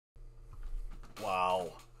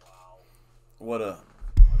What a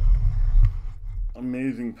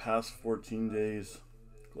amazing past 14 days.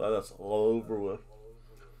 Glad that's all over with.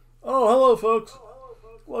 Oh, hello folks.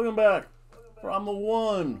 Welcome back. For I'm the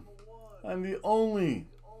one. I'm the only.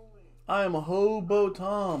 I am HOBO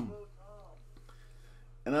Tom.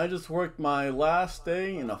 And I just worked my last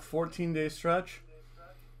day in a 14-day stretch.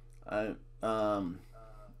 On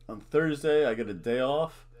Thursday I get a day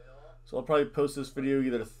off. So I'll probably post this video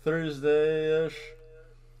either Thursday-ish,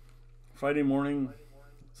 Friday morning,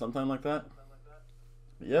 sometime like that.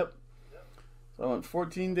 Yep. So I went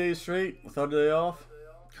 14 days straight without a day off.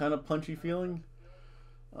 Kind of punchy feeling.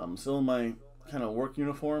 I'm still in my kind of work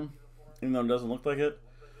uniform, even though it doesn't look like it.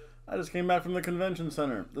 I just came back from the convention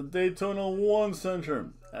center, the Daytona 1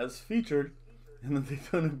 Center, as featured in the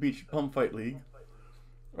Daytona Beach Pump Fight League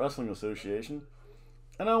Wrestling Association.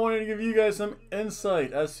 And I wanted to give you guys some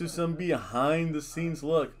insight as to some behind the scenes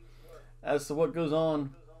look as to what goes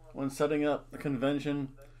on when setting up a convention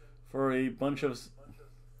for a bunch of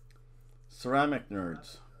ceramic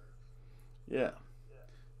nerds. Yeah.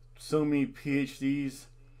 So many PhDs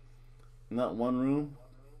in that one room.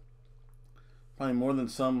 Probably more than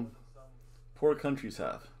some poor countries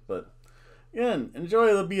have. But again,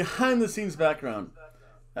 enjoy the behind the scenes background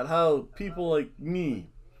at how people like me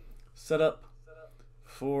set up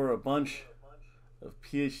for a bunch of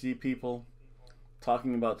PhD people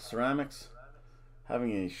talking about ceramics,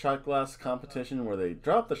 having a shot glass competition where they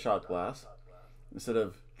drop the shot glass instead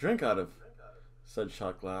of drink out of said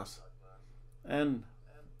shot glass, and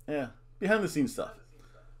yeah, behind the scenes stuff.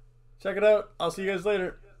 Check it out. I'll see you guys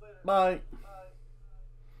later. Bye.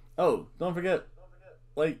 Oh, don't forget,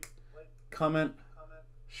 like, comment,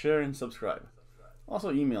 share, and subscribe.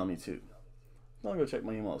 Also email me too. I'll go check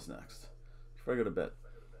my emails next before I go to bed.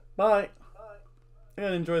 Bye.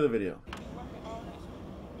 And enjoy the video.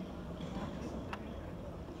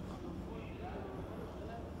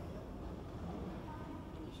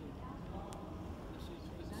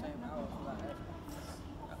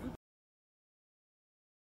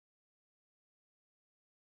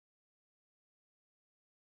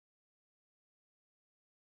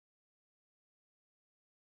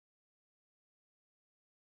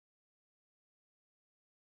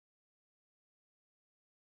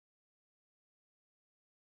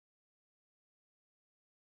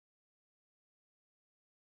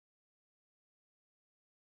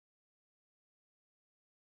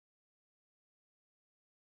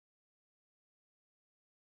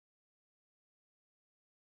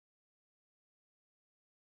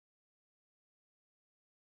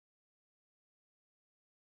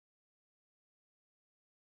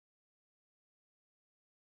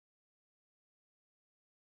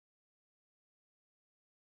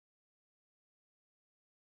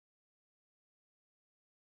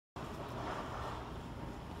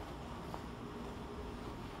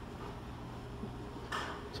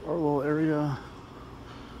 It's our little area.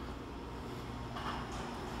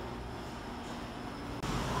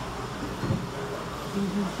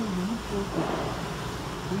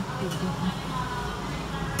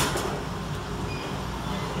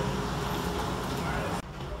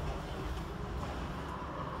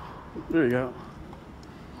 There you go.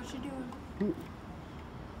 What you doing?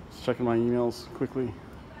 Just checking my emails quickly.